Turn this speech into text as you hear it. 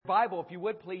Bible, if you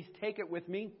would please take it with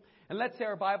me. And let's say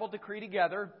our Bible decree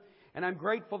together. And I'm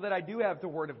grateful that I do have the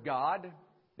Word of God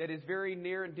that is very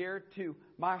near and dear to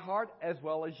my heart as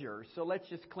well as yours. So let's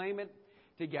just claim it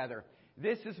together.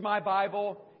 This is my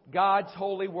Bible, God's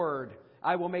holy Word.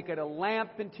 I will make it a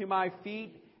lamp unto my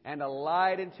feet and a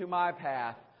light unto my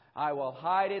path. I will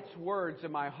hide its words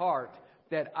in my heart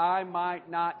that I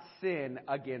might not sin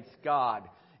against God.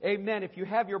 Amen. If you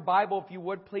have your Bible, if you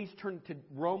would, please turn to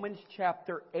Romans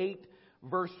chapter 8,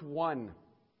 verse 1.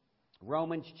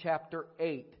 Romans chapter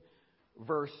 8,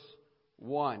 verse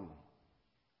 1.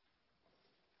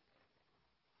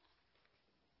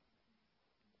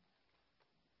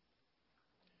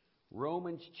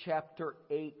 Romans chapter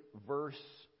 8, verse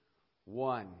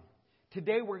 1.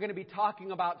 Today we're going to be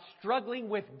talking about struggling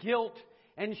with guilt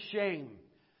and shame.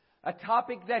 A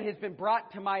topic that has been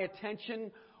brought to my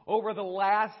attention over the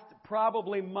last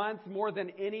probably month more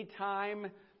than any time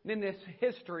in this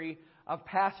history of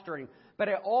pastoring. But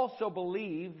I also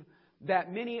believe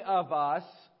that many of us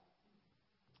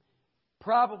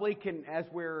probably can, as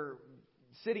we're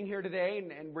sitting here today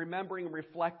and remembering and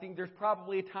reflecting, there's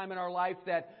probably a time in our life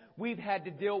that we've had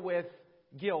to deal with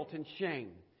guilt and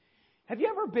shame. Have you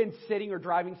ever been sitting or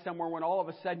driving somewhere when all of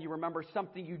a sudden you remember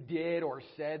something you did or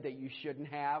said that you shouldn't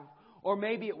have? Or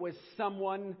maybe it was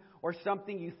someone or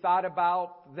something you thought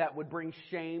about that would bring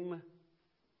shame,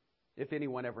 if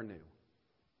anyone ever knew.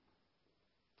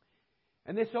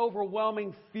 And this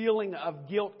overwhelming feeling of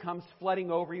guilt comes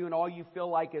flooding over you, and all you feel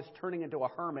like is turning into a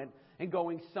hermit and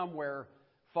going somewhere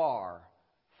far,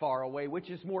 far away,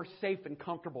 which is more safe and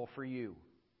comfortable for you.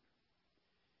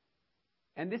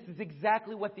 And this is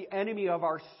exactly what the enemy of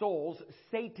our souls,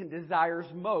 Satan, desires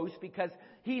most, because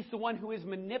he's the one who is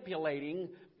manipulating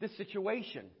the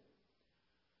situation.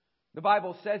 The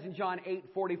Bible says in John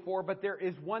 8:44, but there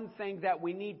is one thing that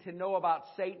we need to know about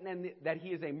Satan, and that he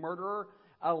is a murderer,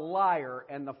 a liar,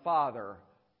 and the father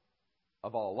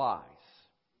of all lies.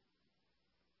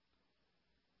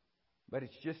 But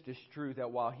it's just as true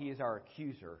that while he is our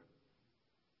accuser,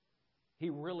 he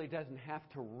really doesn't have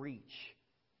to reach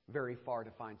very far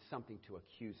to find something to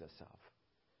accuse us of.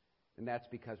 And that's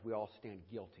because we all stand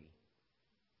guilty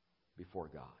before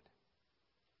God.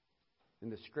 In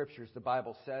the Scriptures, the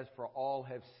Bible says, for all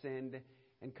have sinned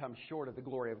and come short of the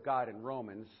glory of God in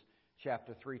Romans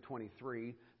chapter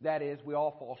 3:23. That is, we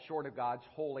all fall short of God's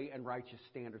holy and righteous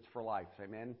standards for life.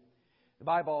 Amen. The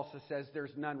Bible also says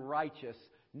there's none righteous,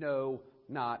 no,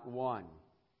 not one.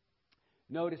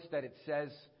 Notice that it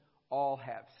says all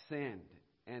have sinned,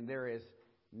 and there is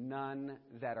none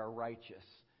that are righteous,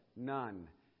 none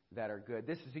that are good.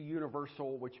 This is a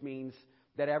universal, which means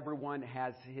that everyone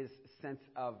has his sense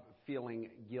of feeling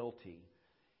guilty.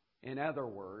 In other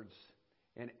words,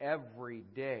 an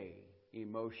everyday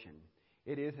emotion.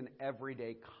 It is an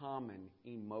everyday common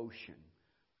emotion.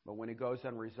 But when it goes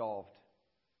unresolved,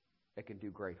 it can do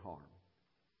great harm.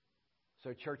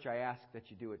 So, church, I ask that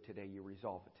you do it today. You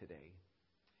resolve it today.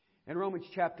 In Romans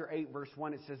chapter 8, verse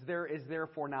 1, it says, there is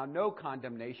therefore now no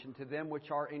condemnation to them which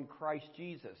are in Christ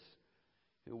Jesus,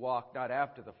 who walk not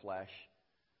after the flesh,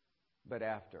 but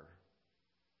after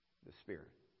the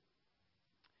Spirit.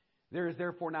 There is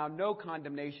therefore now no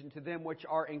condemnation to them which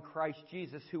are in Christ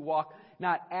Jesus, who walk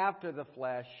not after the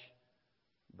flesh,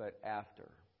 but after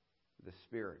the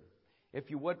Spirit. If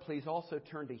you would, please also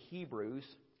turn to Hebrews.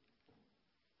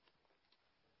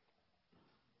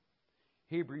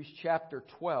 Hebrews chapter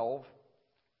 12,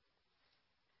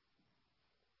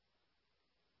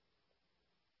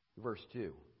 verse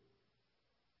 2.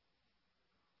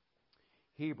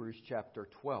 Hebrews chapter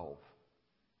 12,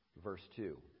 verse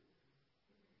 2.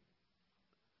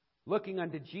 Looking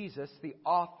unto Jesus, the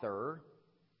author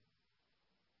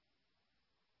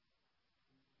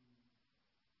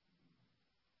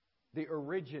the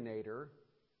originator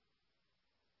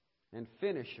and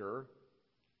finisher,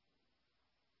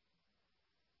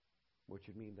 which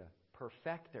would mean the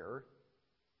perfecter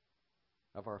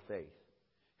of our faith,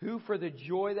 who for the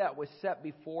joy that was set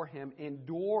before him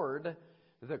endured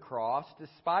the cross,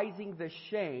 despising the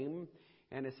shame,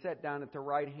 and is set down at the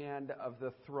right hand of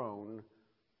the throne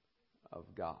of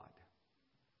God.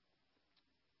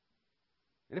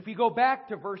 And if you go back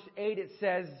to verse 8, it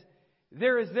says,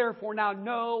 there is therefore now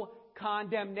no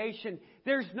condemnation.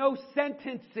 There's no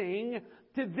sentencing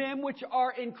to them which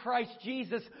are in Christ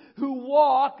Jesus, who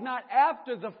walk not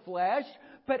after the flesh,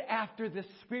 but after the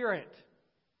Spirit.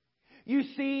 You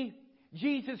see,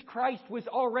 Jesus Christ was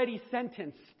already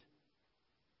sentenced.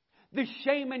 The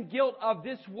shame and guilt of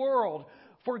this world.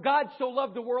 For God so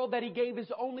loved the world that He gave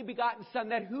His only begotten Son,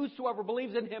 that whosoever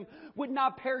believes in Him would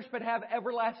not perish but have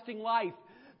everlasting life.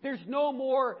 There's no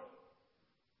more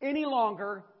any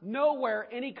longer, nowhere,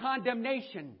 any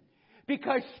condemnation.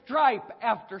 Because stripe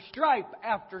after stripe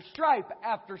after stripe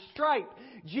after stripe,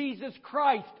 Jesus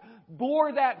Christ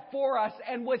bore that for us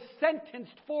and was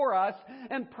sentenced for us.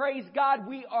 And praise God,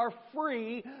 we are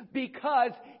free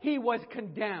because He was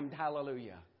condemned.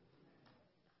 Hallelujah.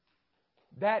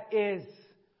 That is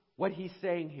what He's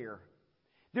saying here.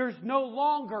 There's no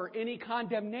longer any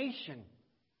condemnation.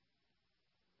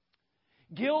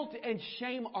 Guilt and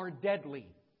shame are deadly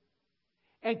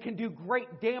and can do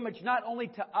great damage not only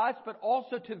to us but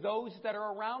also to those that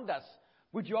are around us.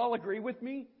 Would you all agree with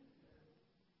me?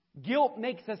 Guilt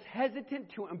makes us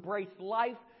hesitant to embrace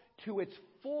life to its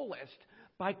fullest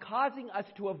by causing us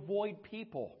to avoid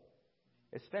people,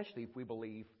 especially if we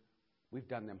believe we've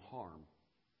done them harm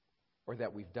or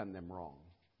that we've done them wrong.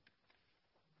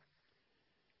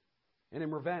 And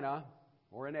in Ravenna,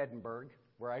 or in Edinburgh,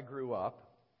 where I grew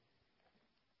up,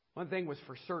 one thing was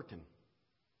for certain.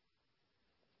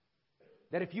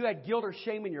 That if you had guilt or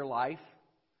shame in your life,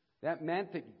 that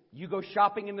meant that you go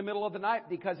shopping in the middle of the night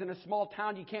because in a small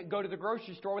town you can't go to the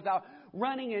grocery store without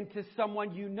running into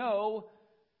someone you know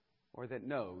or that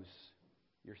knows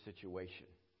your situation.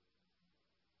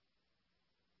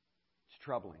 It's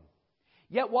troubling.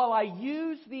 Yet while I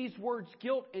use these words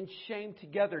guilt and shame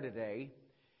together today,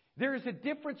 there is a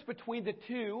difference between the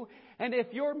two. And if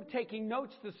you're taking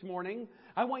notes this morning,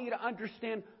 I want you to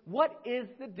understand what is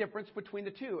the difference between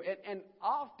the two. And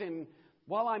often,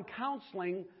 while I'm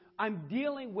counseling, I'm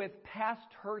dealing with past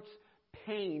hurts,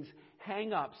 pains,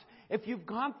 hang-ups. If you've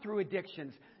gone through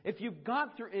addictions, if you've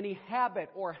gone through any habit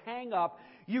or hang-up,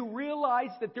 you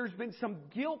realize that there's been some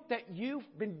guilt that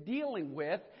you've been dealing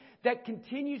with that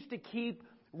continues to keep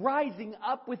rising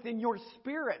up within your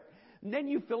spirit. And then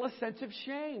you feel a sense of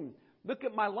shame. Look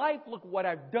at my life. Look what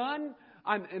I've done.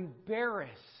 I'm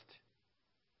embarrassed.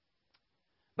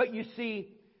 But you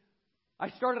see, I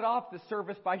started off the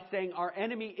service by saying our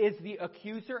enemy is the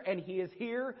accuser, and he is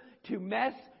here to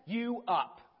mess you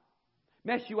up.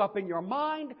 Mess you up in your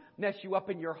mind, mess you up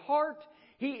in your heart.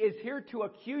 He is here to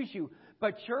accuse you.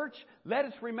 But church, let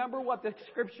us remember what the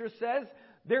Scripture says.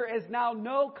 There is now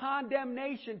no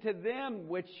condemnation to them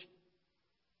which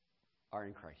are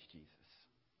in Christ Jesus.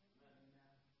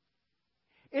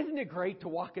 Isn't it great to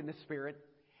walk in the Spirit?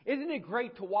 Isn't it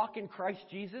great to walk in Christ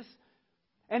Jesus?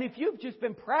 And if you've just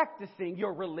been practicing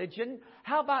your religion,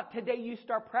 how about today you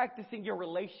start practicing your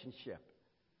relationship?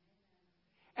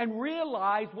 And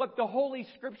realize what the Holy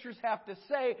Scriptures have to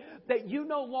say, that you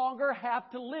no longer have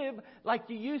to live like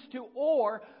you used to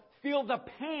or feel the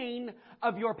pain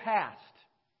of your past.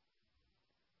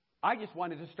 I just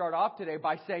wanted to start off today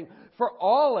by saying, for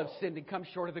all have sinned and come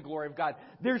short of the glory of God.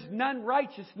 There's none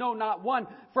righteous, no, not one.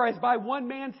 For as by one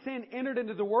man sin entered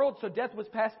into the world, so death was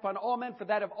passed upon all men, for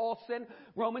that of all sin.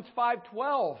 Romans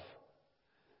 5:12.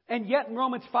 And yet in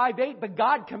Romans 5:8, but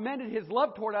God commended His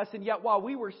love toward us, and yet while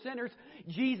we were sinners,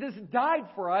 Jesus died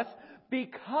for us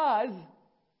because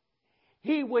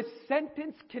He was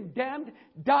sentenced, condemned,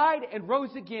 died, and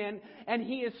rose again, and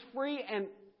He is free, and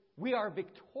we are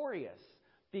victorious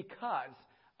because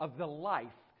of the life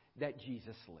that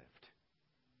Jesus lived.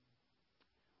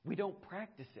 We don't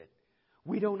practice it.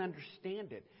 We don't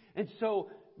understand it. And so,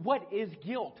 what is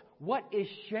guilt? What is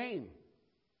shame?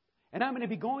 And I'm going to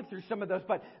be going through some of those.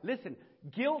 But listen,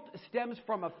 guilt stems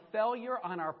from a failure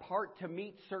on our part to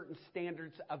meet certain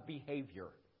standards of behavior.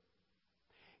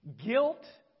 Guilt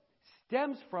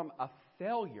stems from a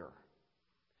failure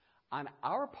on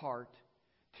our part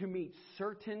to meet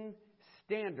certain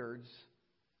standards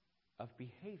of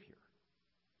behavior.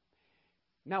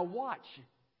 Now watch.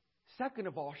 Second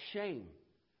of all, shame,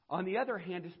 on the other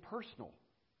hand, is personal.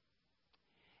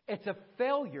 It's a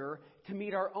failure to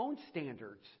meet our own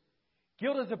standards.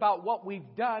 Guilt is about what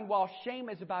we've done, while shame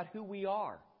is about who we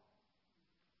are.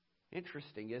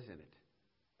 Interesting, isn't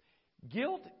it?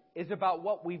 Guilt is about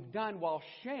what we've done, while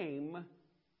shame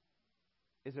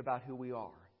is about who we are.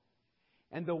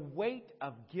 And the weight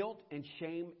of guilt and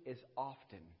shame is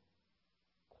often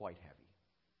quite heavy.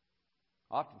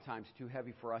 Oftentimes too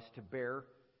heavy for us to bear,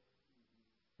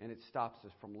 and it stops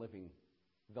us from living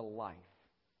the life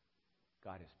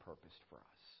God has purposed for us.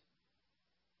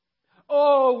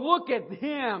 Oh, look at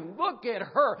him. Look at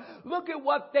her. Look at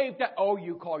what they've done. Oh,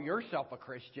 you call yourself a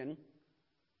Christian.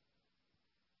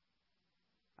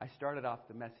 I started off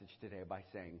the message today by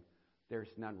saying, there's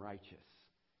none righteous.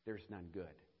 There's none good.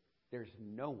 There's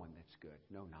no one that's good.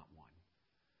 No, not one.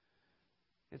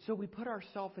 And so we put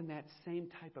ourselves in that same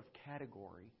type of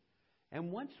category.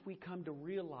 And once we come to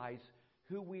realize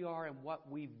who we are and what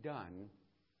we've done,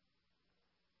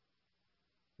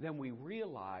 then we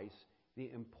realize the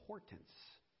importance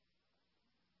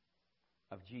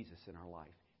Jesus in our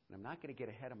life. And I'm not going to get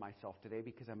ahead of myself today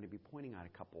because I'm going to be pointing out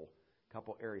a couple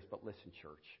areas. But listen,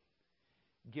 church.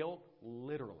 Guilt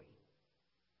literally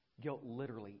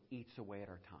eats away at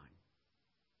our time.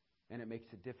 And it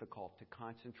makes it difficult to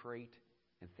concentrate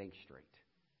and think straight.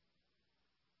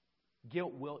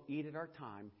 Guilt will eat at our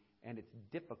time, and it's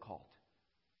difficult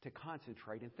to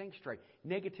concentrate and think straight,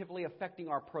 negatively affecting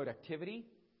our productivity,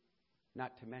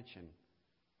 not to mention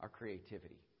our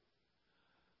creativity.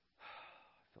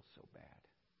 I feel so bad.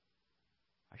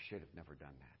 I should have never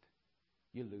done that.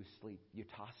 You lose sleep. You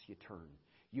toss, you turn.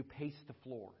 You pace the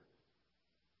floor.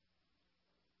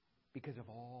 Because of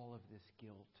all of this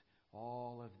guilt,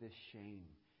 all of this shame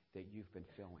that you've been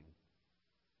feeling.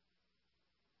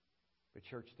 But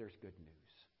church, there's good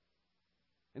news.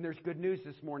 And there's good news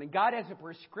this morning. God has a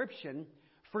prescription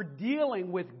for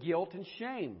dealing with guilt and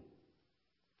shame.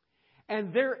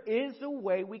 And there is a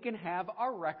way we can have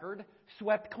our record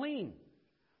swept clean.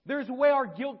 There's a way our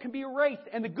guilt can be erased.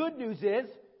 And the good news is,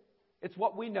 it's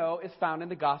what we know is found in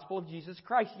the gospel of Jesus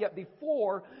Christ. Yet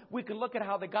before we can look at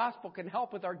how the gospel can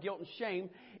help with our guilt and shame,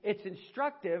 it's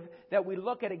instructive that we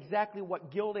look at exactly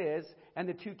what guilt is and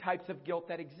the two types of guilt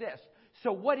that exist.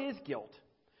 So what is guilt?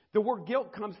 The word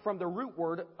guilt comes from the root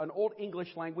word, an Old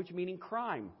English language meaning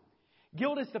crime.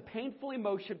 Guilt is the painful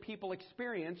emotion people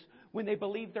experience when they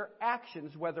believe their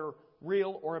actions, whether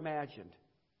real or imagined,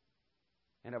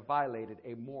 and have violated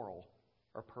a moral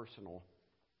or personal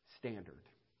standard.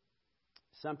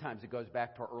 Sometimes it goes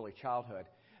back to our early childhood,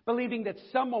 believing that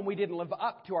someone we didn't live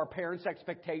up to our parents'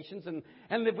 expectations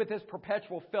and live with this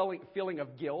perpetual feeling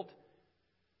of guilt.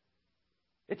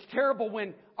 It's terrible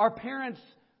when our parents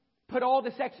put all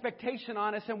this expectation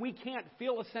on us and we can't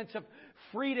feel a sense of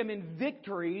freedom and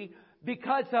victory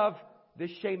because of the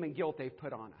shame and guilt they've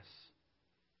put on us.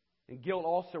 And guilt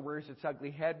also rears its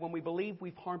ugly head when we believe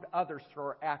we've harmed others through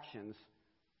our actions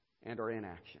and our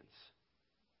inactions.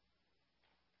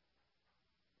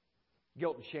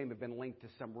 Guilt and shame have been linked to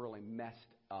some really messed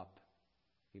up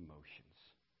emotions.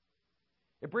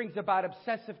 It brings about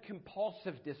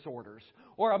obsessive-compulsive disorders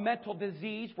or a mental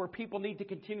disease where people need to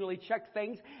continually check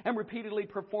things and repeatedly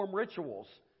perform rituals.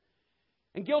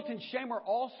 And guilt and shame are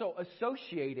also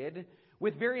associated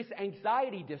with various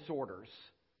anxiety disorders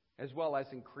as well as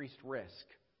increased risk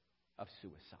of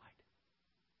suicide.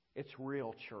 It's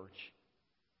real, church.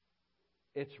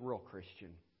 It's real, Christian.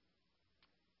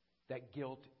 That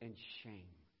guilt and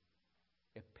shame,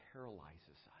 it paralyzes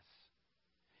us.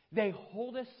 They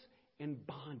hold us in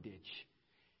bondage.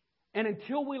 And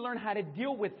until we learn how to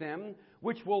deal with them,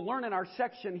 which we'll learn in our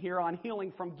section here on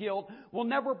healing from guilt, we'll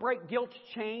never break guilt's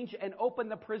chains and open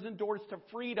the prison doors to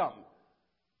freedom.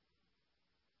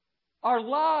 Our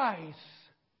lies,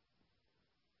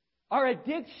 our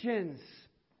addictions,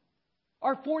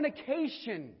 our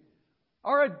fornication,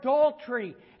 our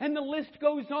adultery, and the list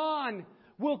goes on,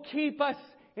 will keep us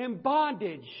in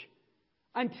bondage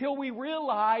until we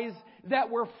realize that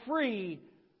we're free,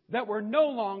 that we're no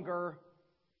longer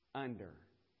under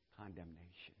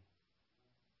condemnation.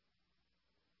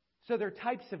 So there are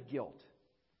types of guilt.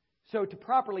 So to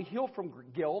properly heal from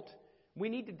guilt, we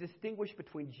need to distinguish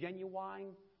between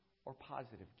genuine or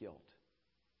positive guilt.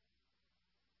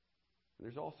 And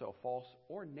there's also false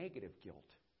or negative guilt.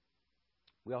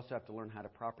 We also have to learn how to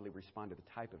properly respond to the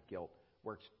type of guilt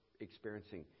we're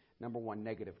experiencing. Number one,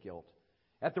 negative guilt.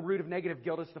 At the root of negative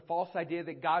guilt is the false idea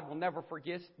that God will never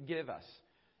forgive us.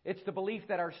 It's the belief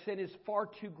that our sin is far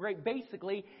too great.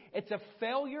 Basically, it's a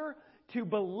failure to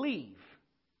believe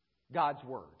God's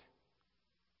Word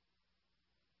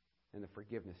and the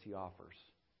forgiveness He offers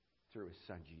through His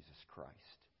Son, Jesus Christ.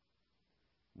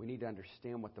 We need to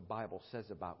understand what the Bible says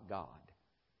about God.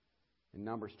 In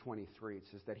Numbers 23, it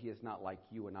says that He is not like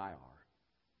you and I are,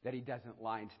 that He doesn't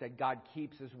lie. Instead, God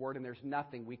keeps His Word, and there's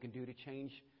nothing we can do to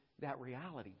change that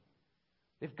reality.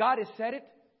 If God has said it,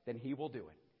 then He will do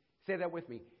it. Say that with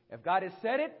me. If God has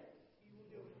said it,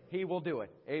 He will do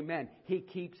it. Amen. He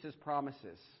keeps His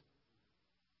promises.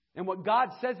 And what God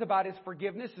says about His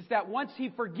forgiveness is that once He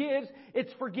forgives,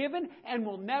 it's forgiven and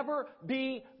will never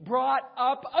be brought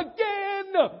up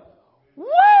again.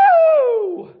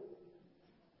 Woo!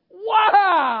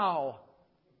 Wow!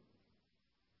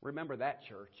 Remember that,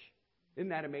 church. Isn't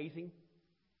that amazing?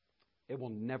 It will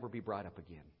never be brought up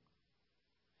again.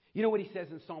 You know what He says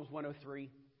in Psalms 103?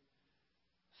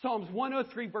 Psalms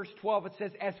 103 verse 12, it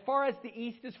says, as far as the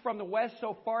east is from the west,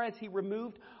 so far as He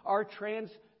removed our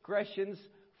transgressions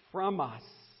from us.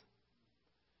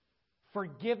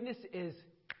 Forgiveness is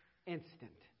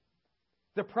instant.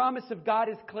 The promise of God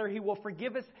is clear. He will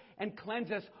forgive us and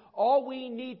cleanse us. All we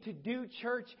need to do,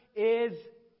 church, is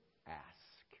ask.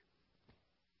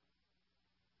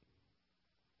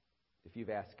 if you've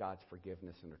asked God's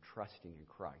forgiveness and are trusting in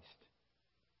Christ,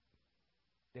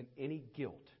 then any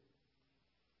guilt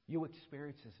you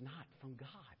experience is not from God.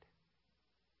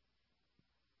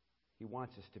 He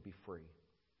wants us to be free.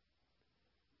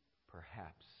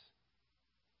 Perhaps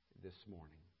this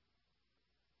morning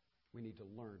we need to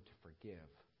learn to forgive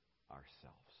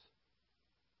ourselves.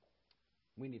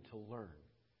 We need to learn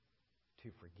to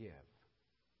forgive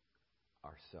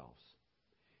ourselves.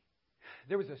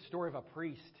 There was a story of a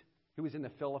priest who was in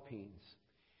the Philippines.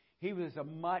 He was a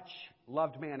much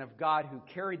loved man of God who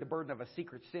carried the burden of a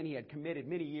secret sin he had committed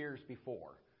many years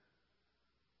before.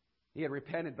 He had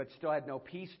repented but still had no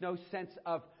peace, no sense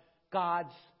of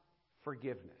God's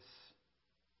forgiveness.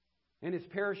 In his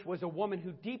parish was a woman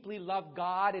who deeply loved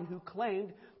God and who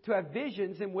claimed to have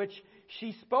visions in which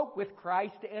she spoke with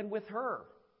Christ and with her.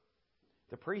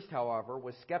 The priest, however,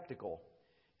 was skeptical.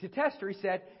 To test her, he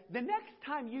said, "The next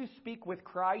time you speak with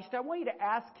Christ, I want you to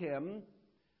ask him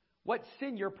what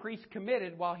sin your priest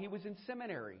committed while he was in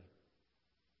seminary."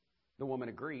 The woman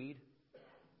agreed.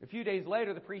 A few days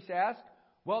later, the priest asked,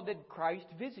 "Well, did Christ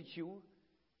visit you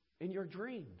in your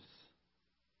dreams?"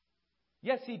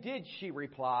 "Yes, he did," she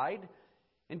replied.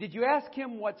 "And did you ask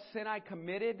him what sin I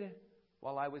committed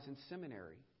while I was in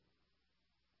seminary?"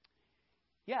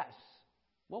 "Yes."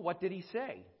 "Well, what did he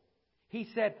say?" "He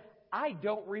said, 'I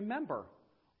don't remember.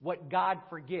 What God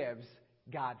forgives,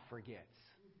 God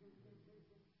forgets.'"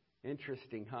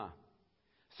 Interesting, huh?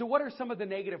 So what are some of the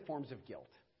negative forms of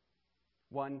guilt?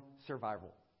 1,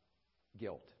 survival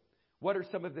guilt. What are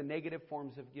some of the negative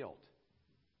forms of guilt?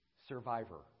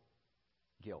 Survivor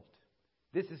guilt.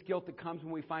 This is guilt that comes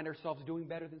when we find ourselves doing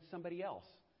better than somebody else.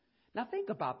 Now think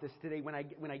about this today when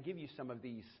I give you some of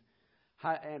these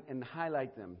and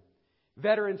highlight them.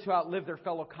 Veterans who outlive their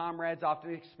fellow comrades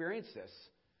often experience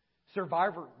this.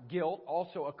 Survivor guilt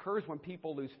also occurs when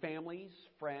people lose families,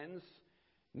 friends,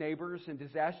 neighbors, and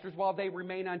disasters while they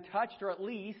remain untouched or at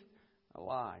least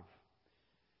alive.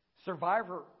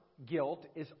 Survivor guilt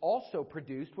is also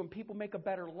produced when people make a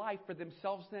better life for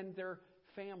themselves than their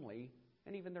family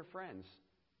and even their friends.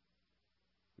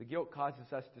 The guilt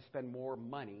causes us to spend more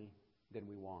money than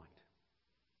we want,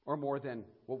 or more than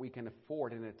what we can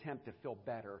afford in an attempt to feel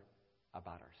better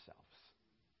about ourselves.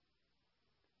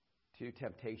 2,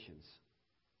 temptations.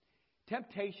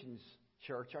 Temptations,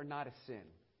 church, are not a sin.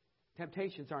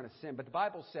 Temptations aren't a sin, but the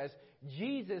Bible says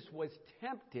Jesus was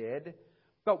tempted,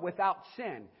 but without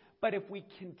sin. But if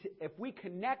we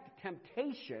connect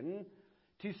temptation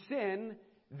to sin,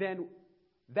 then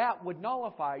that would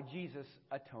nullify Jesus'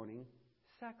 atoning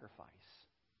sacrifice.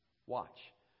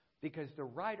 Watch. Because the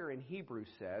writer in Hebrews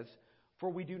says, "For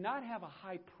we do not have a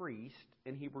high priest,"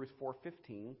 in Hebrews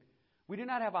 4:15, "we do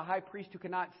not have a high priest who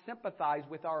cannot sympathize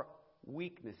with our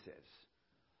weaknesses,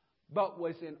 but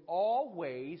was in all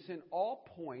ways, in all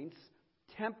points,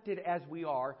 tempted as we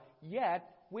are,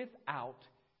 yet without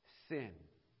sin."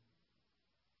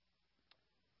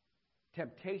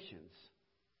 Temptations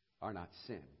are not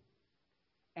sin.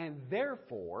 And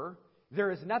therefore,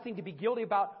 there is nothing to be guilty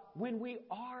about when we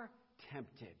are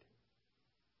tempted.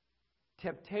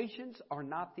 Temptations are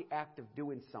not the act of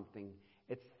doing something.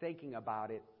 It's thinking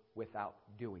about it without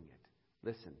doing it.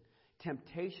 Listen,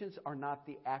 temptations are not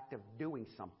the act of doing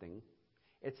something.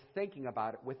 It's thinking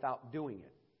about it without doing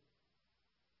it.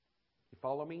 You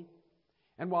follow me?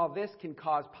 And while this can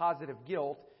cause positive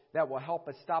guilt that will help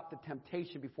us stop the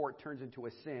temptation before it turns into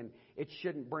a sin, it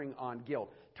shouldn't bring on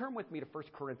guilt. Turn with me to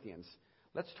 1 Corinthians.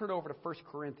 Let's turn over to 1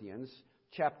 Corinthians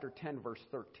chapter 10, verse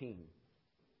 13.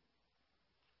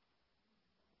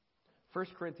 1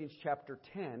 Corinthians chapter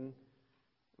 10,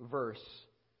 verse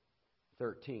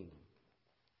 13.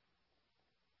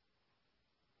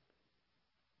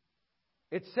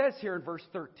 It says here in verse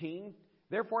 13,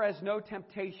 "Therefore has no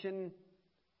temptation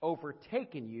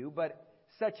overtaken you, but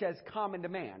such as common to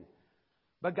man.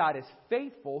 But God is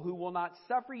faithful, who will not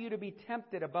suffer you to be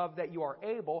tempted above that you are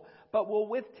able, but will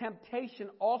with temptation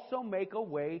also make a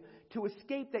way to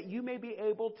escape, that you may be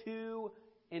able to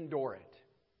endure it."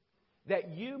 That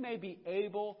you may be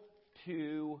able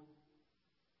to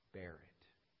bear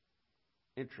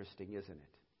it. Interesting, isn't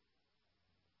it?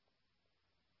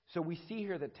 So we see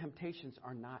here that temptations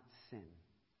are not sin.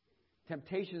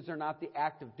 Temptations are not the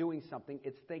act of doing something.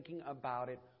 It's thinking about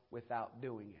it without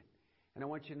doing it. And I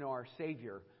want you to know our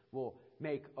Savior will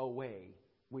make a way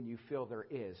when you feel there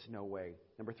is no way.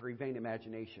 Number 3, vain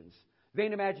imaginations.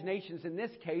 Vain imaginations in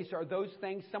this case are those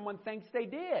things someone thinks they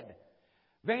did.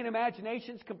 Vain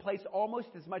imaginations can place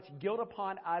almost as much guilt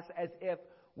upon us as if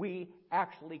we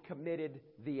actually committed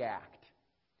the act.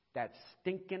 That's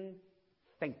stinking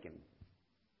thinking.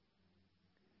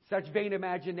 Such vain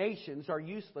imaginations are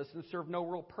useless and serve no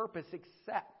real purpose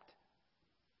except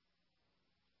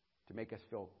to make us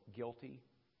feel guilty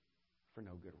for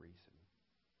no good reason.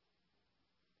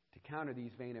 To counter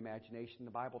these vain imaginations,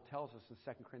 the Bible tells us in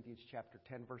 2 Corinthians chapter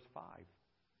 10, verse 5,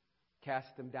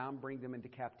 cast them down, bring them into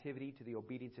captivity to the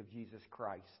obedience of Jesus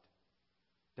Christ.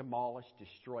 Demolish,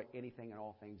 destroy anything and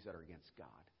all things that are against God.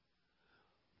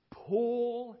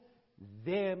 Pull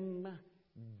them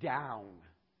down.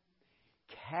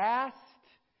 Cast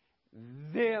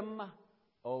them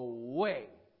away.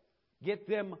 Get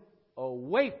them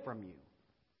away from you.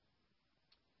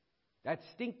 That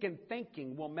stinking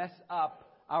thinking will mess up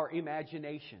our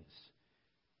imaginations.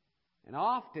 And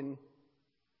often,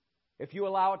 if you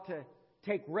allow it to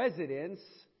take residence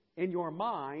in your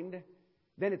mind,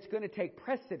 then it's going to take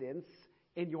precedence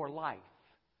in your life.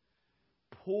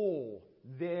 Pull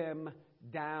them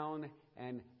down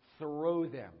and throw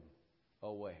them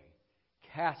away.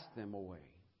 Cast them away.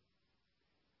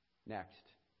 Next,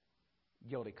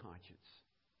 guilty conscience.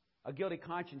 A guilty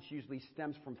conscience usually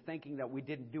stems from thinking that we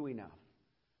didn't do enough.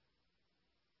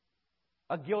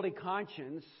 A guilty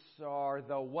conscience are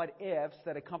the what-ifs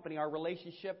that accompany our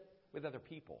relationship with other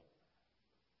people,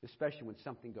 especially when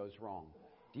something goes wrong.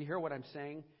 Do you hear what I'm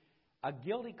saying? A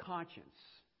guilty conscience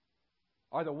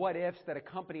are the what-ifs that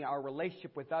accompany our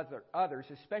relationship with others,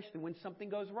 especially when something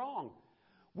goes wrong.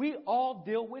 We all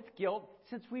deal with guilt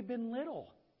since we've been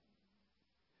little.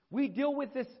 We deal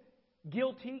with this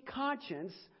guilty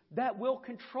conscience that will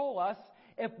control us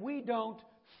if we don't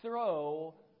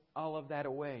throw all of that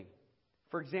away.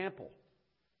 For example,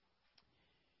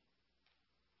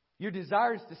 your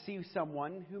desires to see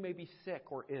someone who may be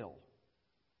sick or ill,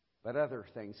 but other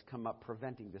things come up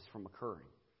preventing this from occurring.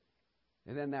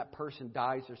 And then that person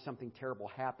dies or something terrible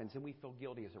happens, and we feel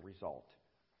guilty as a result.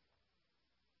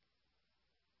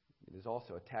 It is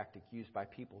also a tactic used by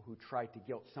people who try to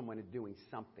guilt someone into doing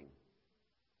something,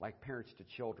 like parents to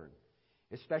children,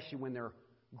 especially when they're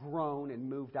grown and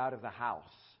moved out of the house.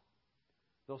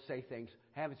 They'll say things,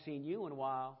 haven't seen you in a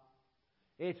while.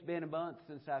 It's been a month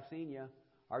since I've seen you.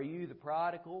 Are you the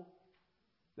prodigal?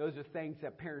 Those are things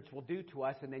that parents will do to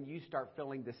us, and then you start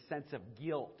feeling this sense of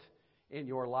guilt in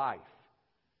your life.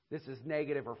 This is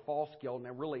negative or false guilt, and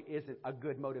it really isn't a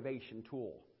good motivation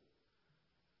tool.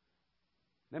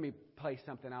 Let me play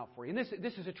something out for you. And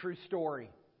this is a true story.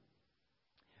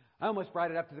 I almost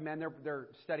brought it up to the men. They're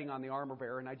studying on the armor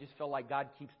bearer, and I just feel like God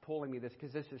keeps pulling me this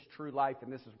because this is true life, and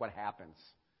this is what happens.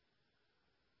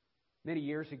 Many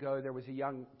years ago, there was a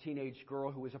young teenage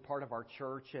girl who was a part of our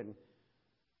church, and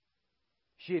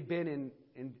she had been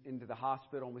into the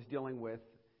hospital and was dealing with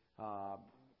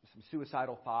some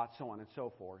suicidal thoughts, so on and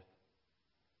so forth.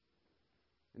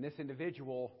 And this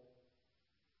individual,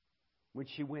 when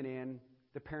she went in,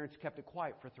 the parents kept it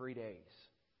quiet for 3 days.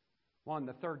 Well, on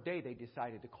the third day, they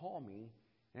decided to call me,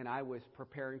 and I was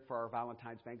preparing for our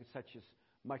Valentine's banquet,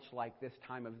 much like this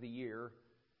time of the year.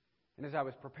 And as I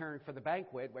was preparing for the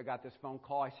banquet, I got this phone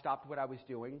call. I stopped what I was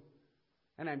doing,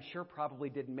 and I'm sure probably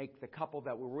didn't make the couple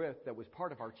that we're with, that was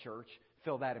part of our church,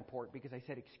 feel that important, because I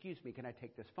said, excuse me, can I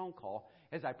take this phone call?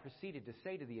 As I proceeded to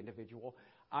say to the individual,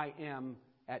 I am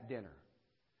at dinner.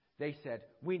 They said,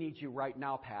 we need you right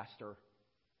now, Pastor.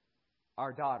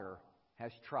 Our daughter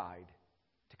has tried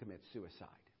to commit suicide.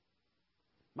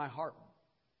 My heart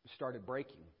started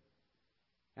breaking.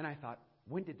 And I thought,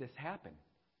 when did this happen?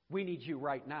 We need you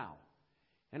right now.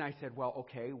 And I said, well,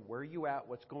 okay, where are you at?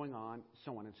 What's going on?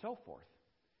 So on and so forth.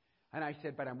 And I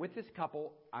said, but I'm with this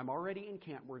couple. I'm already in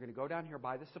camp. We're going to go down here,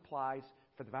 buy the supplies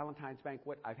for the Valentine's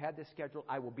banquet. I've had this scheduled.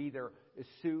 I will be there as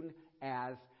soon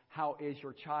as. How is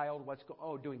your child?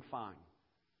 Doing fine.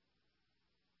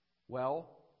 Well,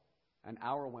 an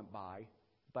hour went by.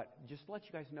 But just to let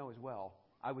you guys know as well,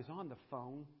 I was on the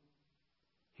phone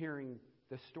hearing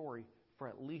the story for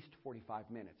at least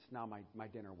 45 minutes. Now my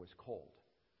dinner was cold.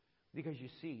 Because you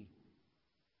see,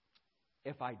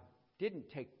 if I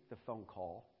didn't take the phone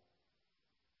call,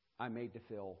 I'm made to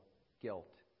feel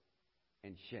guilt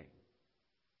and shame.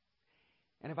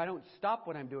 And if I don't stop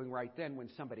what I'm doing right then when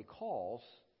somebody calls,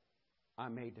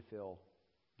 I'm made to feel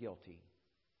guilty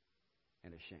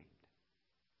and ashamed.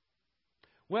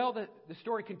 Well, the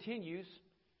story continues.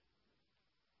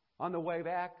 On the way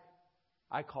back,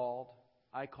 I called.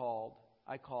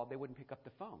 They wouldn't pick up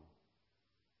the phone.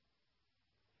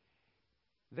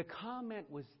 The comment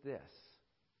was this: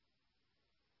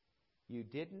 you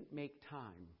didn't make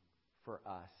time for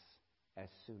us as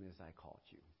soon as I called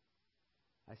you.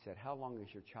 I said, how long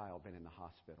has your child been in the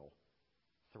hospital?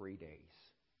 3 days.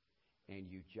 And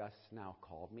you just now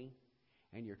called me,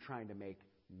 and you're trying to make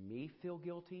me feel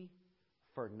guilty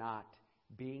for not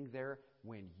being there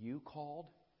when you called.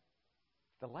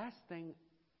 The last thing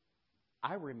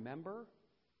I remember,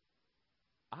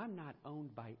 I'm not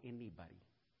owned by anybody.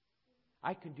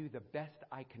 I can do the best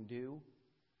I can do,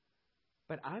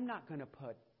 but I'm not going to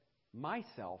put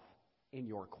myself in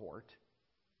your court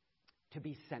to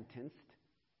be sentenced,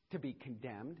 to be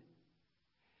condemned.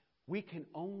 We can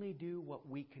only do what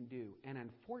we can do. And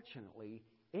unfortunately,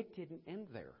 it didn't end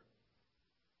there.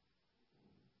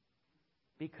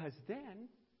 Because then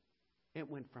it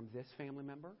went from this family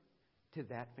member to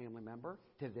that family member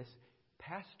to this.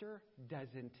 Pastor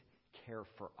doesn't care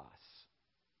for us.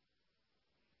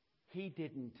 He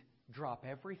didn't drop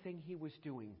everything he was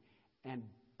doing and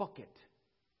book it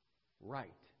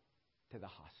right to the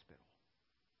hospital.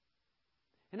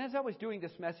 And as I was doing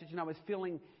this message and I was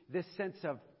feeling this sense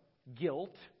of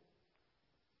guilt,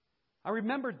 I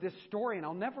remembered this story, and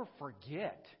I'll never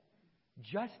forget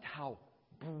just how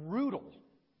brutal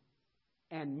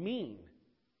and mean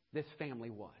this family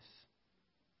was.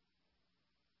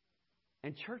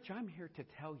 And church, I'm here to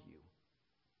tell you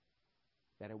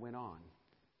that it went on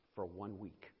for 1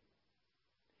 week.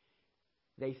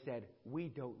 They said, we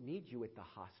don't need you at the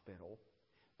hospital.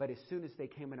 But as soon as they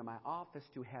came into my office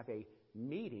to have a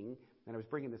meeting, and I was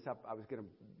bringing this up, I was going to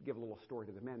give a little story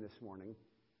to the men this morning,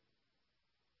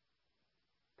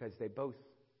 because they both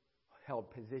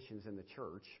held positions in the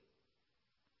church.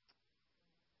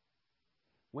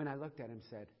 When I looked at him and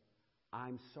said,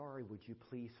 I'm sorry, would you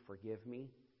please forgive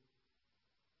me?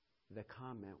 The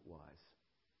comment was,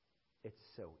 it's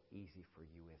so easy for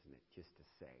you, isn't it, just to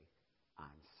say, I'm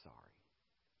sorry.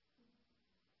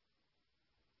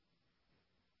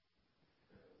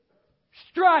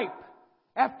 Stripe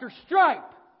after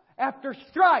stripe after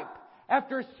stripe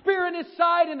after a spear in his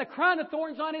side and the crown of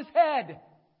thorns on his head.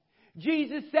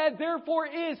 Jesus said, therefore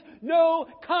is no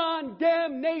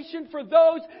condemnation for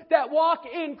those that walk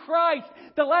in Christ.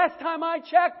 The last time I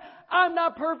checked, I'm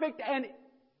not perfect, and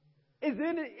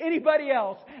isn't anybody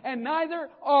else, and neither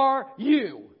are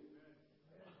you.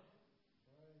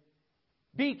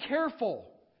 Be careful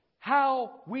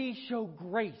how we show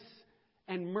grace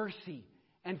and mercy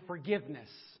and forgiveness.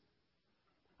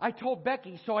 I told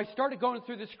Becky, so I started going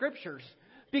through the scriptures,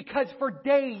 because for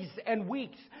days and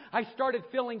weeks I started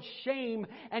feeling shame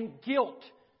and guilt.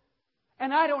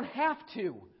 And I don't have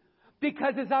to,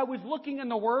 because as I was looking in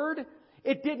the Word,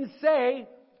 it didn't say,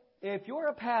 if you're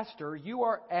a pastor, you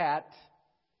are at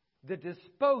the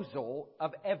disposal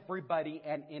of everybody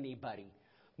and anybody.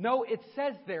 No, it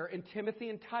says there in Timothy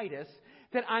and Titus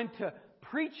that I'm to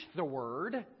preach the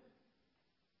Word,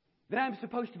 that I'm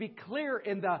supposed to be clear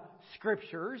in the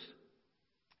Scriptures,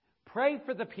 pray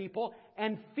for the people,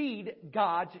 and feed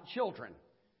God's children.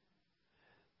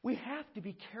 We have to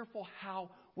be careful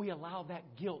how we allow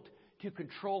that guilt to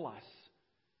control us.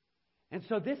 And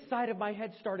so this side of my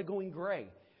head started going gray,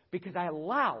 because I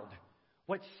allowed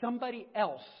what somebody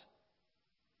else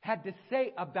had to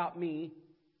say about me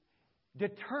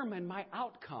determine my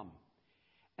outcome.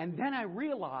 And then I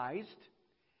realized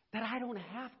that I don't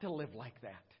have to live like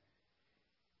that.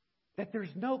 That there's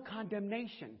no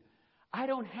condemnation. I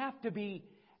don't have to be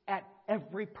at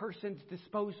every person's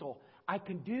disposal. I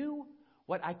can do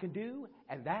what I can do,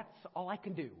 and that's all I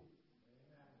can do.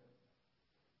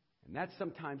 And that's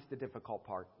sometimes the difficult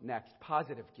part. Next,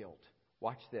 positive guilt.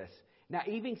 Watch this. Now,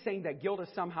 even saying that guilt is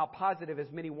somehow positive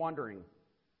is many wondering.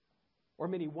 Or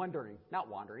many wondering. Not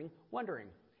wandering. Wondering.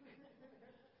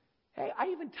 Hey, I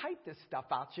even typed this stuff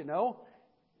out, you know.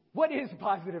 What is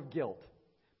positive guilt?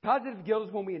 Positive guilt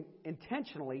is when we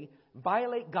intentionally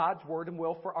violate God's word and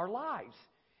will for our lives.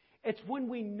 It's when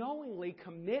we knowingly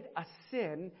commit a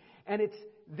sin, and it's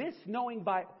this knowing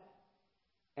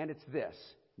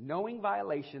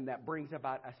violation that brings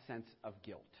about a sense of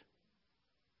guilt.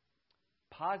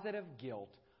 Positive guilt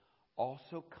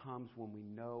also comes when we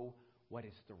know what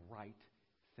is the right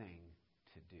thing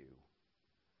to do,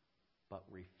 but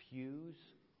refuse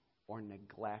or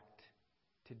neglect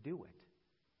to do it.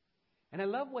 And I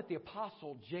love what the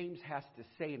Apostle James has to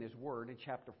say in his word in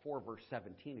chapter 4, verse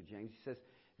 17 of James. He says,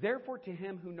 therefore to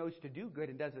him who knows to do good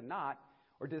and does not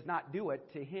do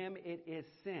it, to him it is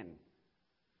sin.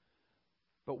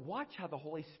 But watch how the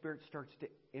Holy Spirit starts to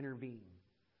intervene.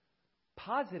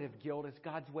 Positive guilt is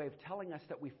God's way of telling us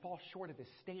that we fall short of His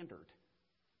standard.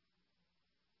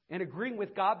 And agreeing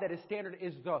with God that His standard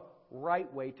is the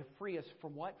right way to free us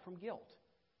from what? From guilt.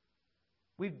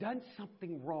 We've done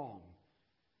something wrong.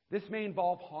 This may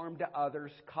involve harm to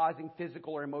others, causing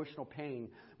physical or emotional pain.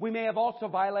 We may have also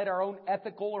violated our own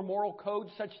ethical or moral codes,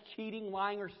 such as cheating,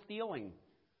 lying, or stealing.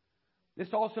 This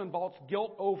also involves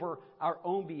guilt over our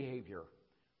own behavior,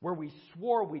 where we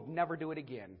swore we'd never do it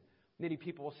again. Many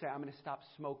people will say, I'm going to stop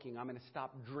smoking. I'm going to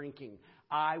stop drinking.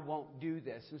 I won't do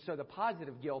this. And so the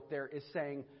positive guilt there is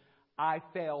saying, I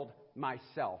failed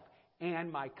myself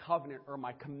and my covenant or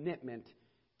my commitment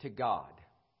to God.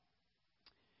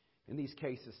 In these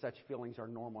cases, such feelings are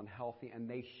normal and healthy, and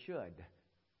they should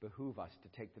behoove us to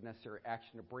take the necessary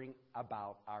action to bring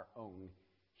about our own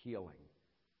healing.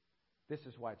 This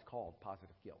is why it's called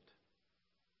positive guilt.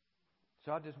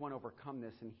 So I just want to overcome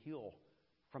this and heal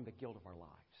from the guilt of our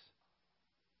lives.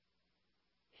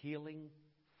 Healing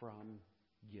from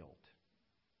guilt.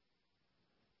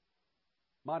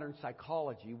 Modern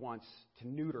psychology wants to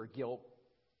neuter guilt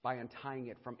by untying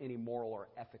it from any moral or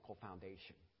ethical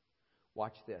foundation.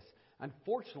 Watch this.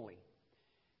 Unfortunately,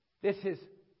 this has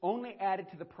only added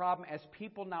to the problem as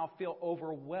people now feel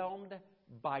overwhelmed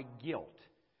by guilt,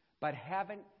 but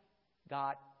haven't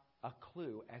got a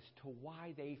clue as to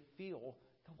why they feel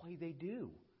the way they do.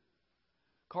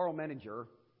 Carl Menninger,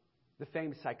 the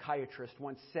famous psychiatrist,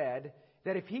 once said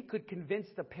that if he could convince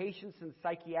the patients in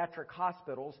psychiatric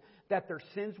hospitals that their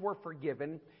sins were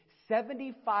forgiven,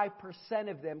 75%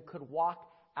 of them could walk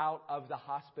out of the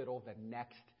hospital the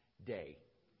next day.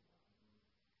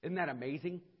 Isn't that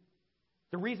amazing?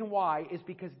 The reason why is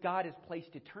because God has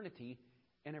placed eternity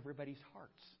in everybody's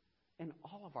hearts, in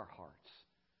all of our hearts.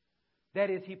 That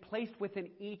is, He placed within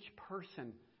each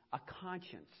person a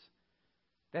conscience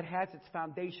that has its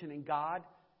foundation in God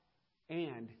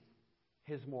and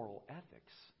His moral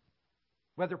ethics.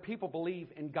 Whether people believe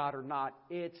in God or not,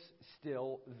 it's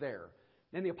still there.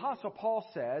 And the Apostle Paul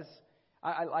says,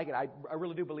 I like it, I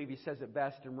really do believe he says it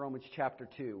best in Romans chapter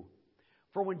 2.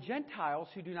 For when Gentiles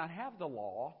who do not have the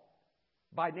law,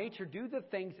 by nature do the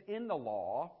things in the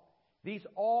law, these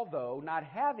although not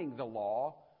having the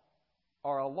law,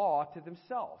 are a law to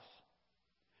themselves,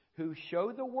 who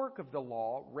show the work of the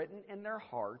law written in their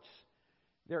hearts,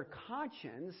 their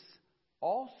conscience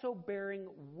also bearing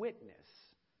witness,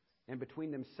 and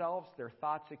between themselves their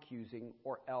thoughts accusing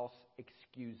or else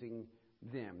excusing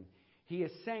them. He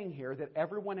is saying here that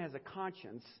everyone has a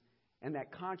conscience, and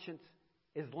that conscience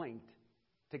is linked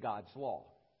to God's law,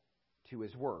 to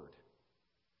His Word.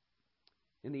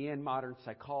 In the end, modern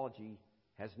psychology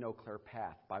has no clear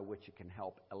path by which it can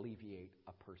help alleviate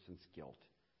a person's guilt.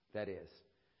 That is,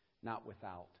 not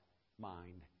without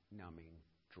mind-numbing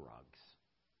drugs.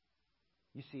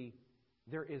 You see,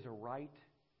 there is a right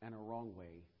and a wrong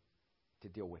way to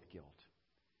deal with guilt.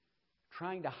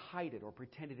 Trying to hide it or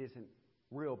pretend it isn't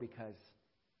real because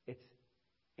it's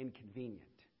inconvenient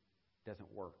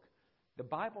doesn't work. The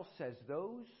Bible says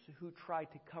those who try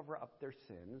to cover up their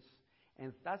sins,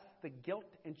 and thus the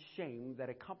guilt and shame that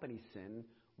accompany sin,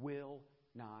 will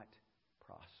not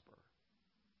prosper.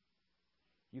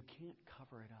 You can't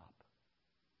cover it up.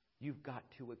 You've got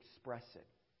to express it.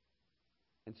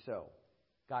 And so,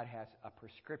 God has a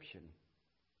prescription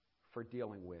for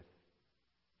dealing with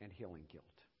and healing guilt.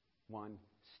 One,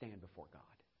 stand before God.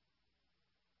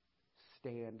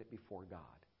 Stand before God.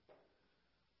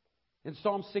 In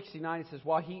Psalm 69, it says,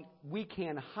 while we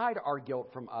can hide our guilt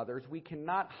from others, we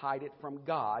cannot hide it from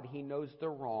God. He knows the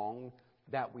wrong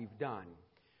that we've done.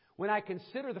 When I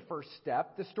consider the first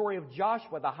step, the story of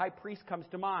Joshua, the high priest, comes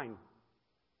to mind.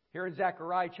 Here in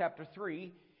Zechariah chapter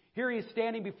 3, here he is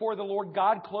standing before the Lord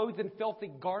God, clothed in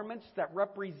filthy garments that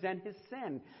represent his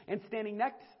sin. And standing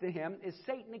next to him is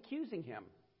Satan accusing him.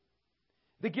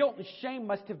 The guilt and shame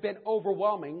must have been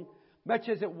overwhelming, much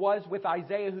as it was with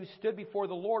Isaiah, who stood before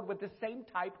the Lord with the same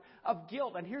type of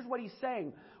guilt. And here's what he's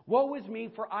saying. Woe is me,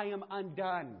 for I am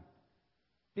undone,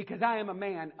 because I am a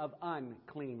man of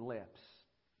unclean lips.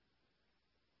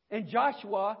 And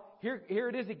Joshua, here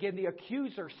it is again, the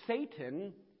accuser,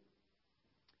 Satan,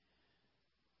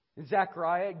 in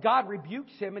Zechariah, God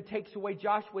rebukes him and takes away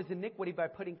Joshua's iniquity by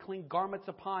putting clean garments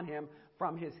upon him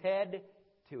from his head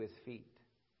to his feet.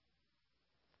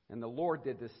 And the Lord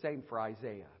did the same for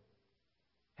Isaiah,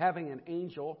 having an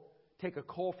angel take a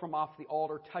coal from off the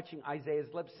altar, touching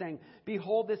Isaiah's lips, saying,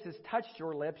 behold, this has touched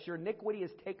your lips, your iniquity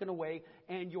is taken away,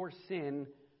 and your sin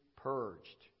purged.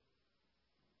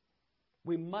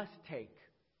 We must take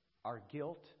our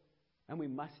guilt and we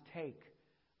must take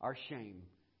our shame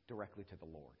directly to the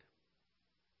Lord,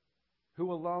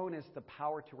 who alone has the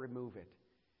power to remove it.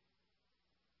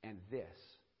 And this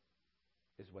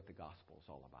is what the gospel is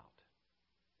all about.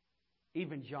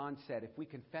 Even John said, if we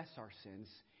confess our sins,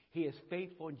 He is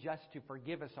faithful and just to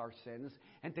forgive us our sins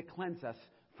and to cleanse us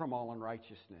from all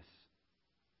unrighteousness.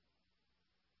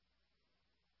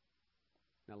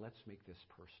 Now let's make this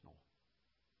personal.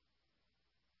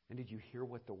 And did you hear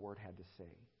what the Word had to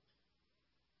say?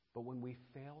 But when we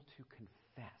fail to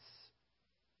confess,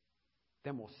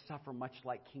 then we'll suffer much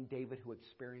like King David, who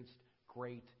experienced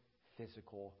great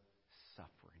physical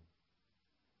suffering.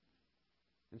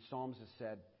 In Psalms it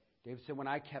said, David said, when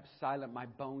I kept silent, my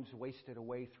bones wasted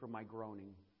away through my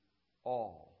groaning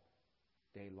all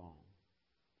day long.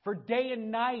 For day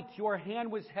and night your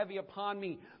hand was heavy upon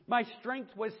me. My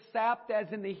strength was sapped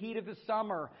as in the heat of the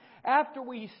summer. After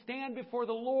we stand before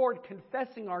the Lord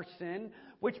confessing our sin,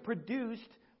 which produced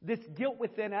this guilt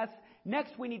within us,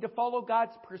 next we need to follow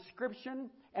God's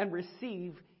prescription and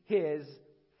receive His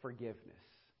forgiveness.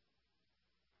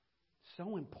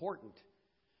 So important.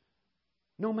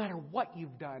 No matter what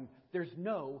you've done, there's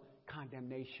no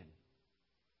condemnation.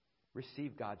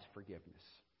 Receive God's forgiveness.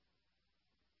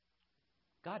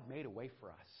 God made a way for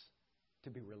us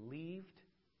to be relieved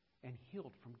and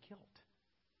healed from guilt.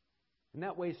 And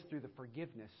that way is through the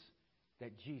forgiveness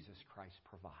that Jesus Christ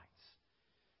provides.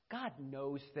 God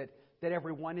knows that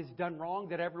everyone has done wrong,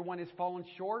 that everyone has fallen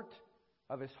short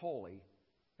of His holy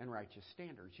and righteous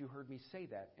standards. You heard me say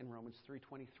that in Romans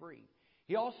 3:23.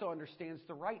 He also understands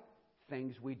the right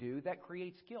things we do that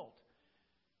creates guilt.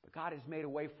 But God has made a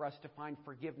way for us to find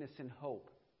forgiveness and hope.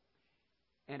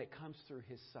 And it comes through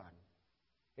His Son.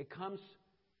 It comes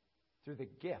through the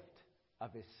gift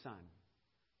of His Son,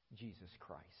 Jesus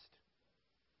Christ.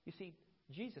 You see,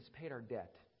 Jesus paid our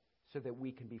debt so that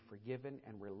we can be forgiven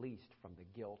and released from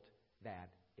the guilt that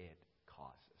it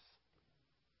causes.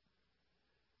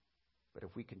 But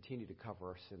if we continue to cover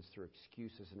our sins through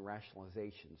excuses and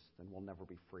rationalizations, then we'll never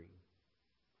be free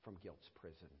from guilt's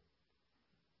prison.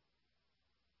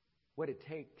 What it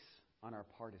takes on our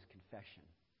part is confession.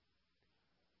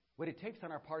 What it takes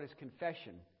on our part is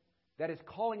confession. That is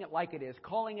calling it like it is,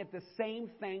 calling it the same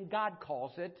thing God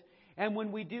calls it. And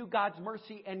when we do, God's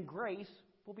mercy and grace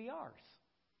will be ours.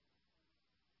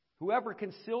 Whoever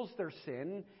conceals their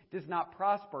sin does not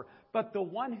prosper, but the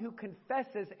one who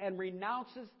confesses and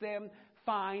renounces them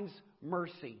finds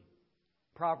mercy.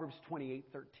 Proverbs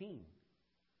 28:13.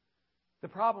 The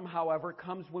problem, however,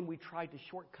 comes when we try to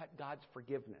shortcut God's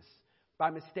forgiveness by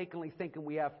mistakenly thinking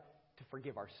we have to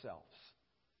forgive ourselves.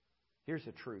 Here's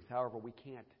the truth. However, we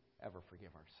can't ever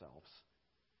forgive ourselves.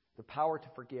 The power to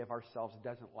forgive ourselves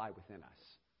doesn't lie within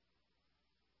us.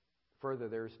 Further,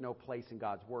 there's no place in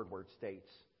God's Word where it states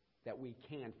that we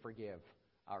can forgive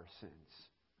our sins.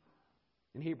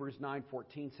 In Hebrews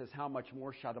 9:14 says, how much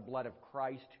more shall the blood of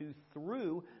Christ, who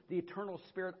through the eternal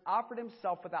Spirit offered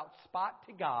Himself without spot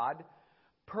to God,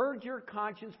 purge your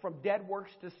conscience from dead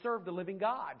works to serve the living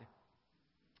God.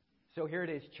 So here it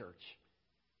is, church.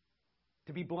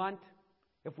 To be blunt,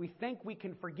 if we think we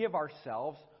can forgive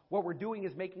ourselves, what we're doing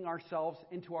is making ourselves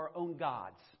into our own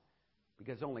gods,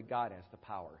 because only God has the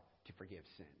power to forgive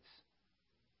sins.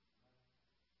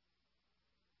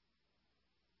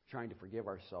 Trying to forgive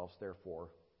ourselves, therefore,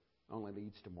 only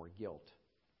leads to more guilt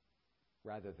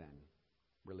rather than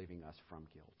relieving us from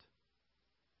guilt.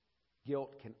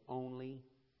 Guilt can only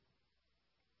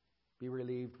be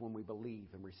relieved when we believe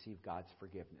and receive God's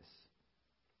forgiveness.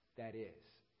 That is,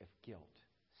 if guilt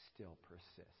still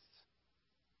persists.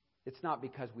 It's not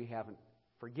because we haven't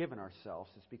forgiven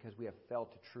ourselves. It's because we have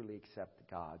failed to truly accept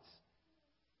God's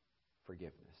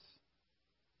forgiveness.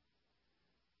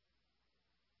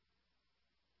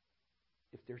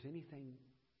 If there's anything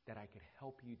that I could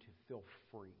help you to feel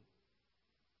free,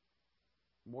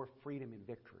 more freedom and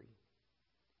victory,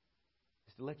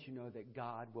 is to let you know that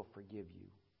God will forgive you.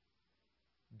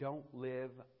 Don't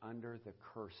live under the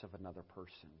curse of another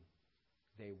person.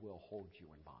 They will hold you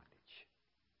in bondage.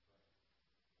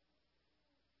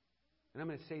 And I'm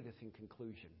going to say this in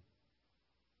conclusion.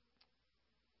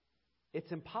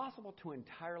 It's impossible to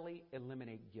entirely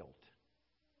eliminate guilt.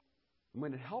 And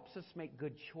when it helps us make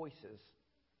good choices,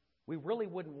 we really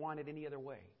wouldn't want it any other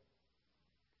way.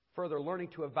 Further, learning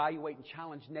to evaluate and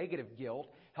challenge negative guilt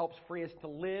helps free us to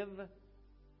live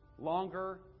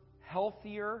longer,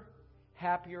 healthier,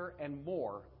 happier, and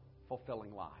more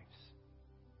fulfilling lives.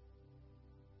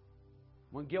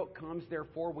 When guilt comes,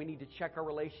 therefore, we need to check our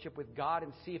relationship with God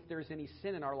and see if there's any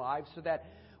sin in our lives so that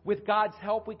with God's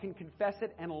help we can confess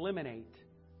it and eliminate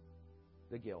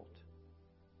the guilt.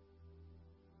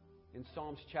 In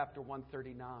Psalms chapter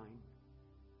 139,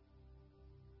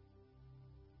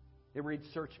 it reads,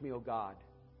 search me, O God,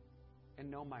 and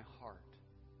know my heart.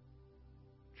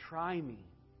 Try me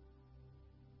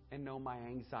and know my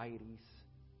anxieties.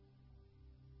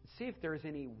 See if there is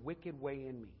any wicked way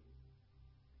in me.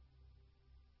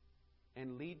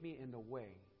 And lead me in the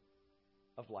way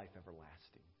of life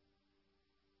everlasting.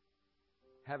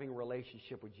 Having a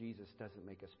relationship with Jesus doesn't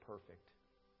make us perfect,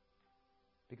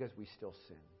 because we still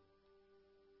sin.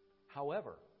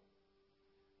 However,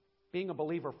 being a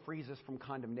believer frees us from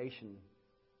condemnation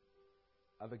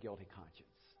of a guilty conscience.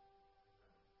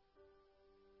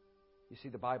 You see,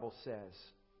 the Bible says,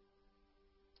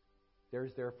 there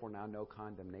is therefore now no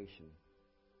condemnation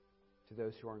to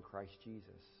those who are in Christ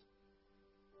Jesus,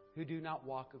 who do not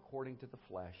walk according to the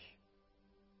flesh,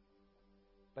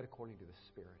 but according to the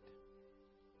Spirit.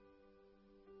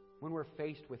 When we're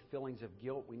faced with feelings of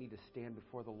guilt, we need to stand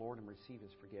before the Lord and receive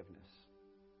His forgiveness.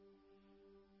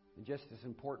 And just as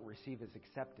important, receive His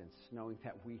acceptance, knowing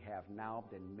that we have now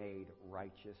been made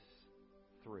righteous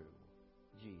through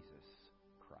Jesus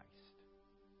Christ.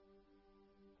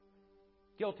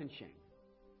 Guilt and shame,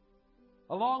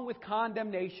 along with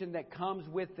condemnation that comes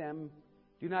with them,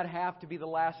 do not have to be the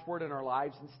last word in our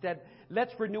lives. Instead,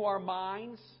 let's renew our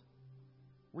minds,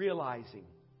 realizing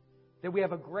that we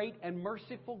have a great and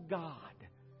merciful God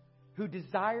who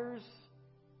desires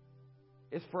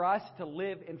is for us to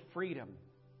live in freedom,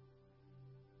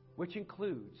 which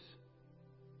includes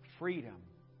freedom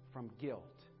from guilt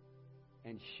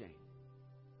and shame.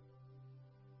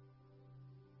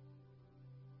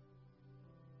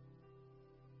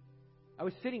 I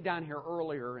was sitting down here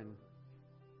earlier and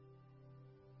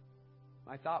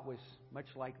my thought was much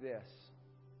like this.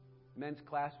 Men's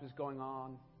class was going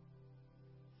on.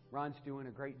 Ron's doing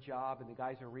a great job and the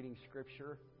guys are reading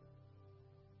Scripture.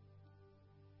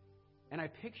 And I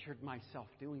pictured myself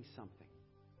doing something.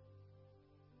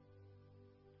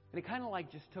 And it kind of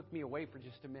like just took me away for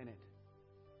just a minute.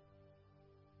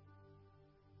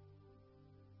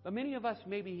 But many of us,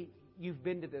 maybe you've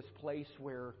been to this place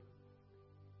where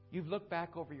you've looked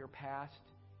back over your past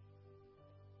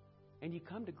and you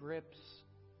come to grips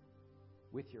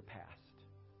with your past.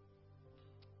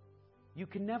 You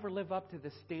can never live up to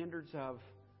the standards of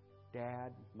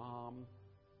dad, mom,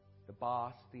 the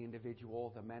boss, the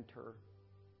individual, the mentor.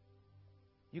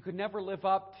 You could never live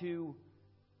up to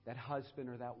that husband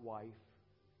or that wife.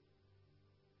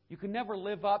 You can never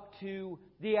live up to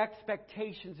the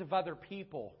expectations of other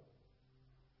people.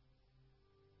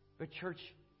 But church,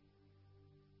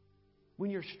 when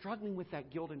you're struggling with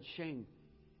that guilt and shame,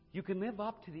 you can live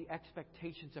up to the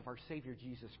expectations of our Savior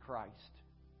Jesus Christ.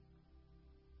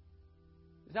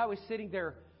 As I was sitting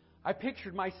there, I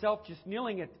pictured myself just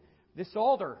kneeling at this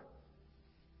altar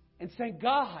and saying,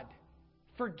 God,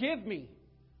 forgive me.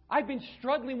 I've been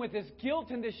struggling with this guilt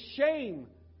and this shame.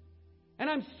 And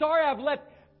I'm sorry I've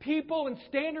let people and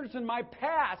standards in my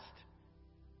past.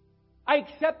 I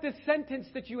accept this sentence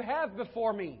that you have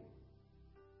before me.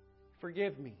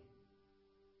 Forgive me.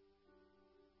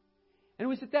 And it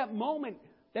was at that moment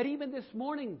that even this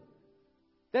morning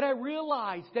that I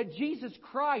realized that Jesus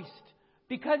Christ,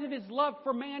 because of His love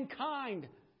for mankind,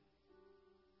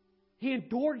 He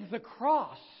endured the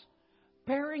cross,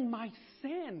 bearing my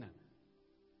sin.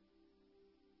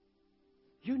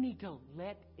 You need to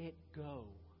let it go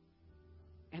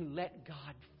and let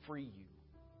God free you.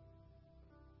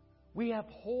 We have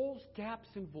holes, gaps,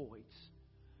 and voids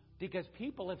because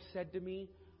people have said to me,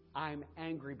 I'm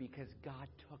angry because God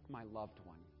took my loved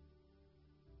one.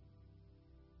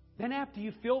 Then after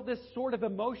you feel this sort of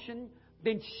emotion,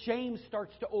 then shame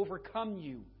starts to overcome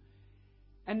you.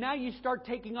 And now you start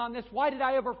taking on this, why did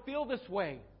I ever feel this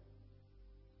way?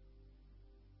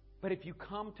 But if you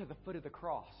come to the foot of the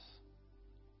cross,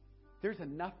 there's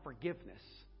enough forgiveness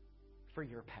for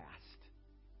your past,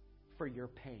 for your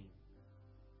pain,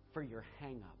 for your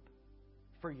hang-up,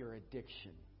 for your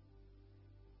addiction.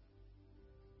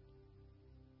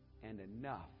 And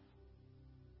enough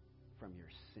from your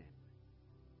sin.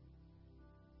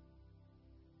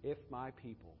 If my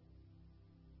people,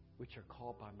 which are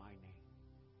called by my name,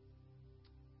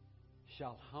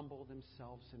 shall humble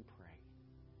themselves and pray,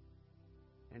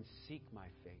 and seek my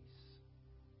face,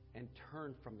 and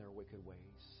turn from their wicked ways,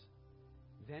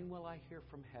 then will I hear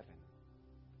from heaven,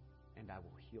 and I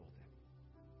will heal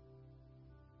them.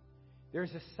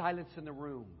 There's a silence in the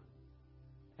room.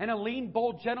 And a lean,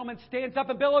 bold gentleman stands up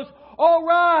and bellows, all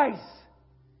rise!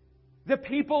 The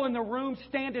people in the room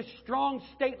stand. A strong,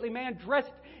 stately man dressed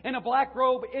in a black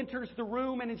robe enters the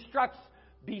room and instructs,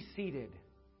 be seated.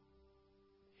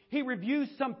 He reviews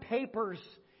some papers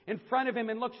in front of him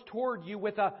and looks toward you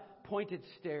with a pointed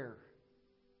stare.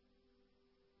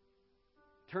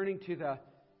 Turning to the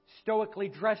stoically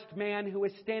dressed man who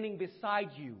is standing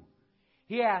beside you,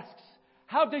 he asks,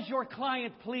 how does your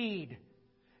client plead?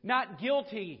 Not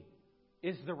guilty,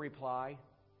 is the reply.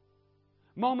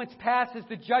 Moments pass as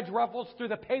the judge ruffles through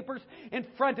the papers in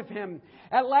front of him.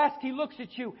 At last he looks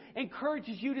at you,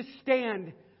 encourages you to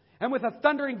stand, and with a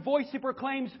thundering voice he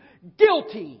proclaims,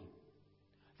 guilty!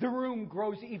 The room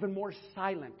grows even more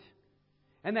silent,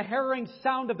 and the harrowing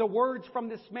sound of the words from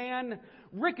this man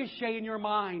ricochet in your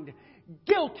mind.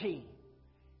 Guilty!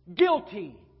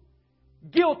 Guilty!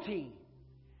 Guilty!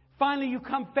 Finally, you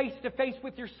come face to face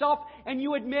with yourself and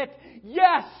you admit,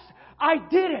 yes, I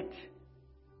did it.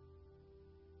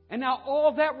 and now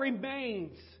all that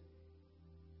remains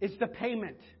is the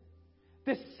payment,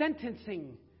 the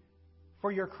sentencing for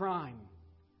your crime.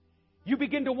 You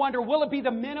begin to wonder, will it be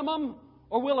the minimum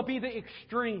or will it be the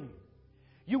extreme?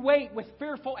 You wait with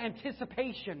fearful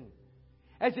anticipation.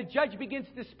 As the judge begins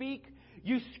to speak,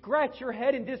 you scratch your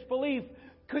head in disbelief.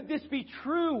 Could this be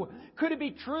true? Could it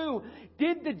be true?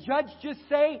 Did the judge just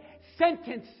say,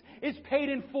 sentence is paid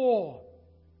in full?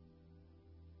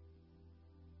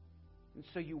 And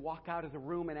so you walk out of the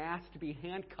room and ask to be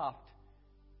handcuffed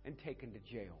and taken to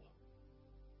jail.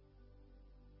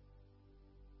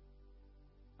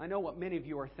 I know what many of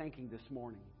you are thinking this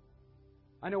morning.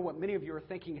 I know what many of you are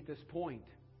thinking at this point.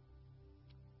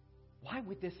 Why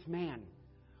would this man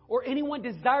or anyone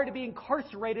desire to be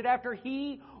incarcerated after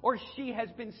he or she has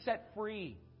been set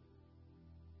free?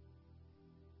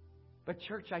 But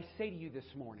church, I say to you this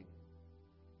morning,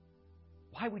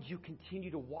 why would you continue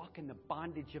to walk in the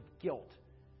bondage of guilt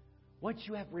once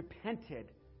you have repented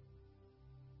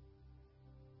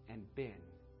and been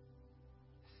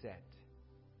set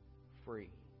free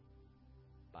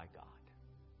by God?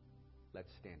 Let's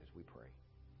stand as we pray.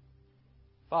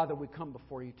 Father, we come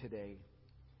before you today,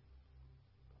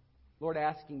 Lord,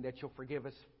 asking that you'll forgive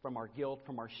us from our guilt,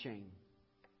 from our shame.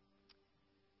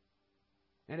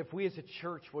 And if we as a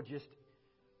church will just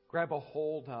grab a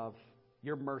hold of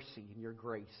your mercy and your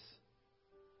grace.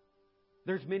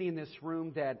 There's many in this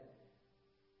room that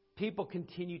people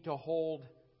continue to hold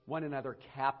one another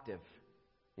captive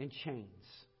in chains.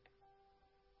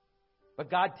 But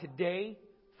God, today,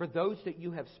 for those that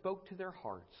you have spoke to their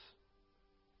hearts,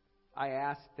 I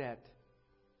ask that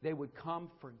they would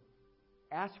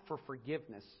ask for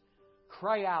forgiveness,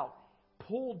 cry out,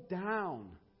 pull down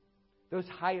those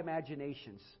high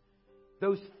imaginations,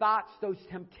 those thoughts, those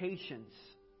temptations,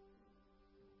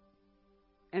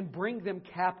 and bring them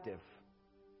captive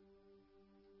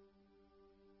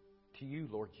to you,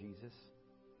 Lord Jesus.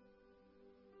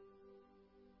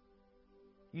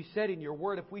 You said in your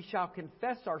word, if we shall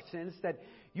confess our sins, that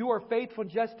you are faithful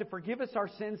and just to forgive us our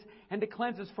sins and to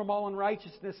cleanse us from all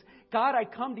unrighteousness. God, I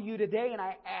come to you today and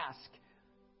I ask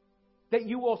that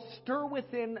you will stir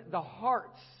within the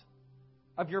hearts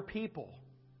of your people,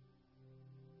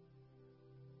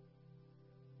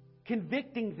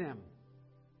 convicting them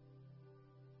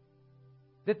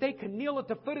that they can kneel at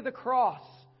the foot of the cross,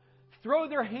 throw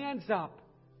their hands up,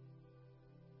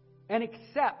 and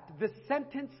accept the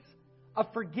sentence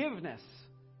of forgiveness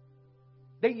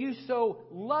that you so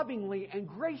lovingly and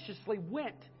graciously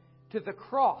went to the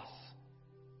cross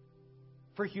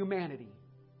for humanity.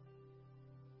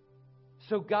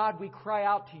 So God, we cry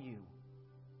out to you.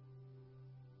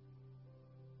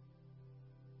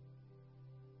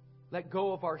 Let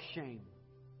go of our shame.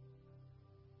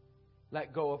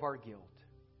 Let go of our guilt.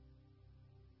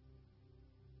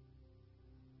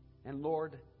 And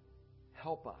Lord,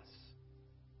 help us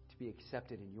to be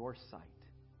accepted in your sight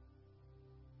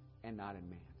and not in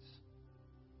man's.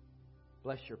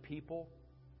 Bless your people.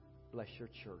 Bless your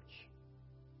church.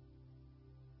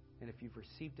 And if you've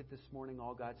received it this morning,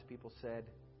 all God's people said,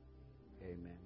 amen.